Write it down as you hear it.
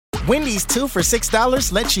Wendy's 2 for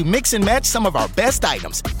 $6 lets you mix and match some of our best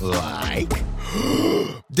items, like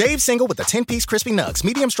Dave Single with a 10-piece crispy nugs,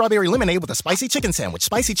 medium strawberry lemonade with a spicy chicken sandwich,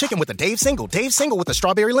 spicy chicken with a Dave Single with a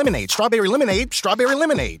strawberry lemonade,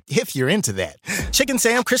 if you're into that. Chicken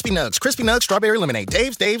Sam, crispy nugs, strawberry lemonade,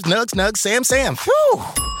 Dave's, nugs, Sam. Whew.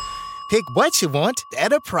 Pick what you want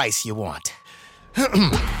at a price you want.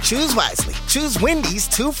 Choose wisely. Choose Wendy's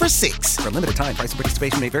 2 for $6. For a limited time, price and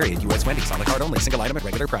participation may vary at U.S. Wendy's. On the card only. Single item at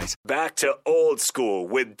regular price. Back to Old School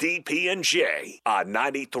with DP and J on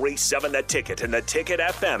 93.7 The Ticket and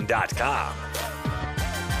theticketfm.com.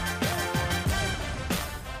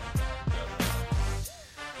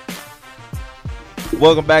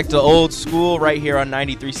 Welcome back to Old School right here on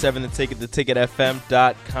 93.7 The Ticket,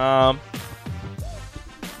 theticketfm.com.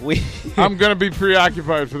 I'm going to be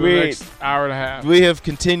preoccupied for the next hour and a half. We have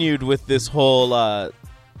continued with this whole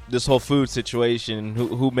food situation,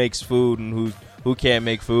 who makes food and who can't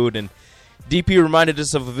make food. And DP reminded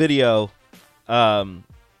us of a video. If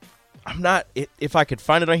I could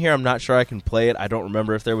find it on here, I'm not sure I can play it. I don't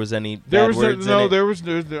remember if there was any bad words in it. There was.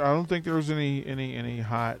 I don't think there was any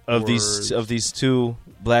hot words. Of these two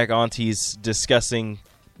black aunties discussing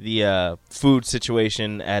the food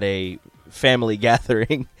situation at a family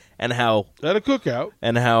gathering and how at a cookout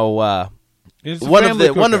and how one of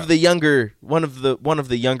the younger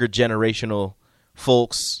generational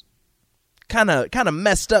folks kind of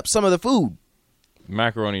messed up some of the food.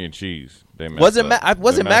 Macaroni and cheese. Was it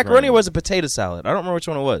macaroni or was it potato salad? I don't remember which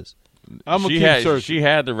one it was. She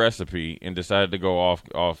had the recipe and decided to go off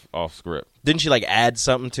script. Didn't she add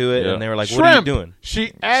something to it? Yeah. And they were like, shrimp. "What are you doing?"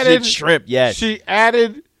 She added shrimp. Yes. She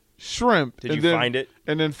added shrimp. Did you find it?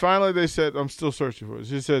 And then finally they said, I'm still searching for it.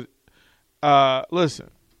 She said, listen,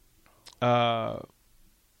 because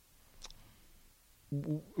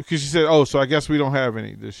she said, so I guess we don't have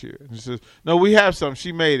any this year. And she says, no, we have some.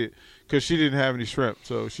 She made it because she didn't have any shrimp,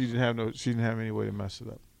 so she didn't have any way to mess it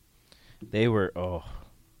up. They were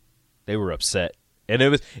upset,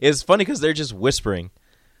 and it's funny because they're just whispering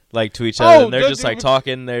to each other, and they're just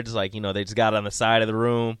talking. They're just they just got on the side of the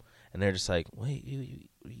room, and they're just like, wait,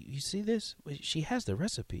 you see this? Wait, she has the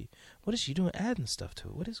recipe. What is she doing adding stuff to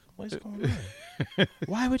it? What is going on?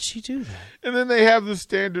 Why would she do that? And then they have the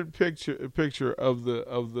standard picture of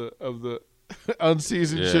the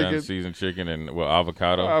unseasoned chicken. Unseasoned chicken and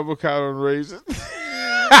avocado. Avocado and raisins.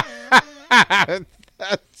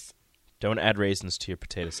 Don't add raisins to your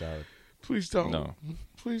potato salad. Please don't. No.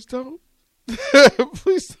 Please don't.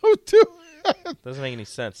 Please don't do it. Doesn't make any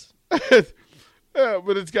sense.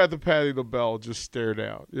 But it's got the Patti LaBelle just stare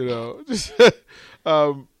down, we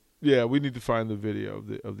need to find the video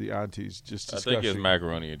of the aunties just discussing. I think it's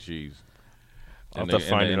macaroni and cheese. I'll have to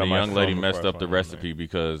find it on my phone. The young lady messed up the recipe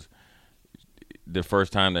because the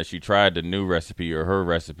first time that she tried the new recipe or her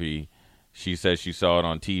recipe, she said she saw it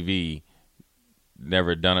on TV,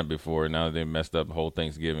 never done it before. Now they messed up the whole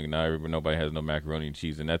Thanksgiving. Now nobody has no macaroni and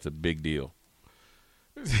cheese, and that's a big deal.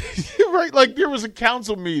 Right, like there was a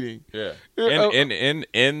council meeting. Yeah,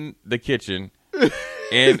 in the kitchen,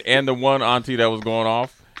 and the one auntie that was going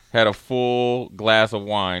off had a full glass of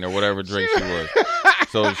wine or whatever drink she was.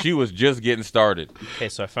 So she was just getting started. Okay,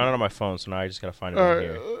 so I found it on my phone, so now I just got to find it on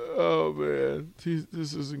here. Oh, man.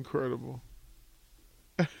 This is incredible.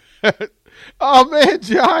 Oh, man,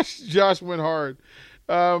 Josh went hard.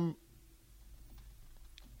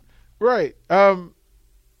 Right.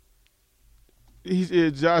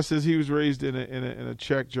 Josh says he was raised in a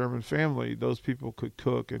Czech German family. Those people could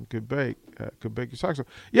cook and could bake your socks off.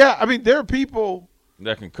 Yeah, I mean there are people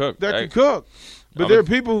that can cook. But there are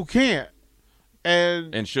people who can't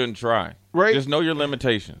and shouldn't try. Right? Just know your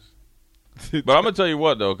limitations. But I'm gonna tell you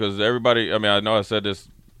what though, because everybody. I mean, I know I said this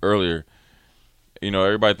earlier.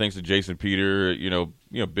 Everybody thinks of Jason Peter.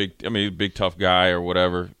 Big. I mean, big tough guy or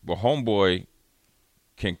whatever. But homeboy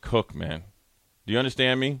can cook, man. Do you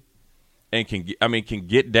understand me? And can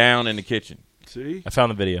get down in the kitchen. See? I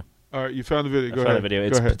found the video. All right, you found the video. Go ahead. The video.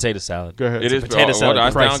 It's potato salad. Go ahead. It is potato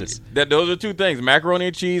salad crisis. Those are two things: macaroni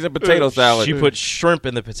and cheese and potato salad. She put shrimp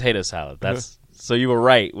in the potato salad. So you were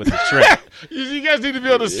right with the shrimp. You guys need to be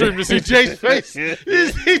on the stream to see Jay's face. You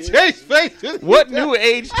see Jay's face. What new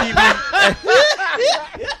age TV?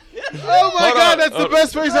 Oh my God, that's the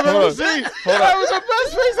best face I've ever seen. That was the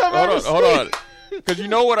best face I've ever seen. Hold on. Because you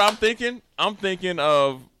know what I'm thinking? I'm thinking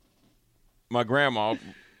of my grandma,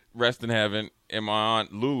 rest in heaven, and my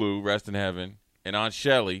aunt Lulu, rest in heaven, and Aunt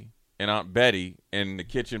Shelley and Aunt Betty in the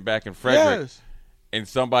kitchen back in Frederick. Yes. And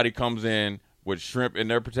somebody comes in with shrimp in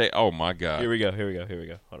their potato. Oh, my God. Here we go.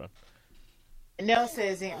 Hold on. Nell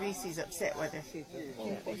says Aunt Reese's upset with her.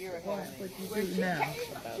 What you do now?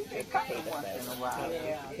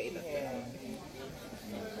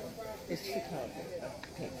 It's Chicago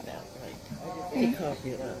potato salad, right? They call it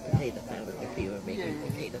potato salad if you were making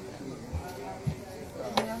potato salad.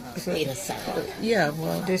 Potato salad. Yeah,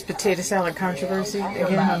 well, there's potato salad controversy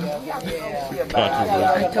again.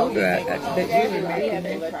 I told her that you were making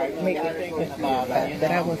it,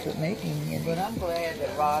 but I wasn't making it. But I'm glad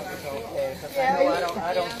that Ross is okay.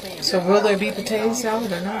 I don't think. So will there be potato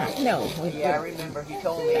salad or not? No. Yeah, I remember he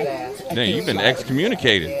told me that. Dang, you've been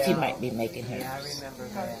excommunicated. She might be making hers. I remember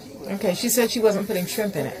that. Okay, she said she wasn't putting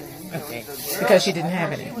shrimp in it. Okay. Because she didn't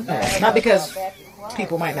have any. Not because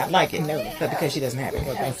people might not like it, no, but because she doesn't have it.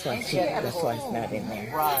 Well, that's why it's not in there.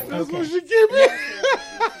 That's what she gave me.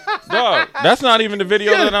 Dog, that's not even the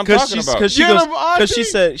video that I'm talking about. Because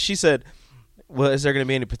she said, well, is there going to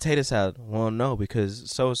be any potato salad? Well, no, because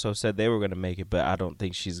so-and-so said they were going to make it, but I don't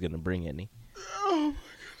think she's going to bring any. Oh, my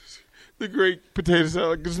goodness. The great potato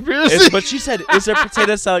salad conspiracy. But she said, is there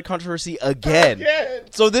potato salad controversy again?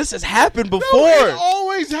 So this has happened before. No, it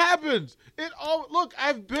always happens. Look,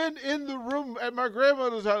 I've been in the room at my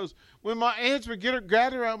grandmother's house when my aunts would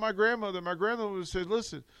gather out my grandmother. My grandmother would say,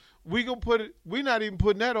 listen, we're not even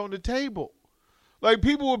putting that on the table. Like,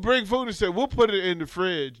 people would bring food and say, we'll put it in the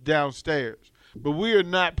fridge downstairs, but we are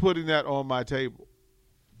not putting that on my table.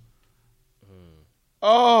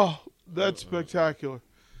 Oh, that's spectacular.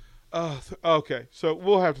 Okay, so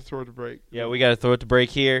we'll have to throw it to break. Yeah, we got to throw it to break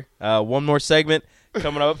here. One more segment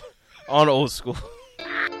coming up on Old School.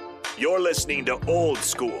 You're listening to Old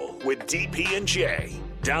School with DP and J.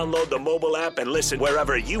 Download the mobile app and listen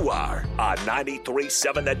wherever you are on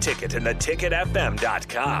 93.7 The Ticket and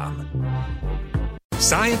theticketfm.com.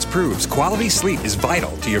 Science proves quality sleep is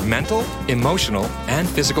vital to your mental, emotional, and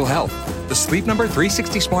physical health. The Sleep Number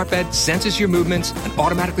 360 smart bed senses your movements and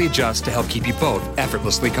automatically adjusts to help keep you both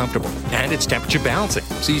effortlessly comfortable. And it's temperature balancing,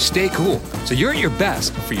 so you stay cool. So you're at your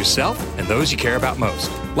best for yourself and those you care about most.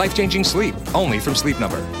 Life-changing sleep, only from Sleep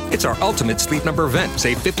Number. It's our ultimate Sleep Number event.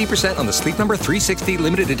 Save 50% on the Sleep Number 360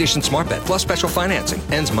 limited edition smart bed plus special financing.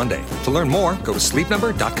 Ends Monday. To learn more, go to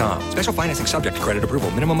sleepnumber.com. Special financing subject to credit approval.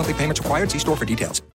 Minimum monthly payments required. See store for details.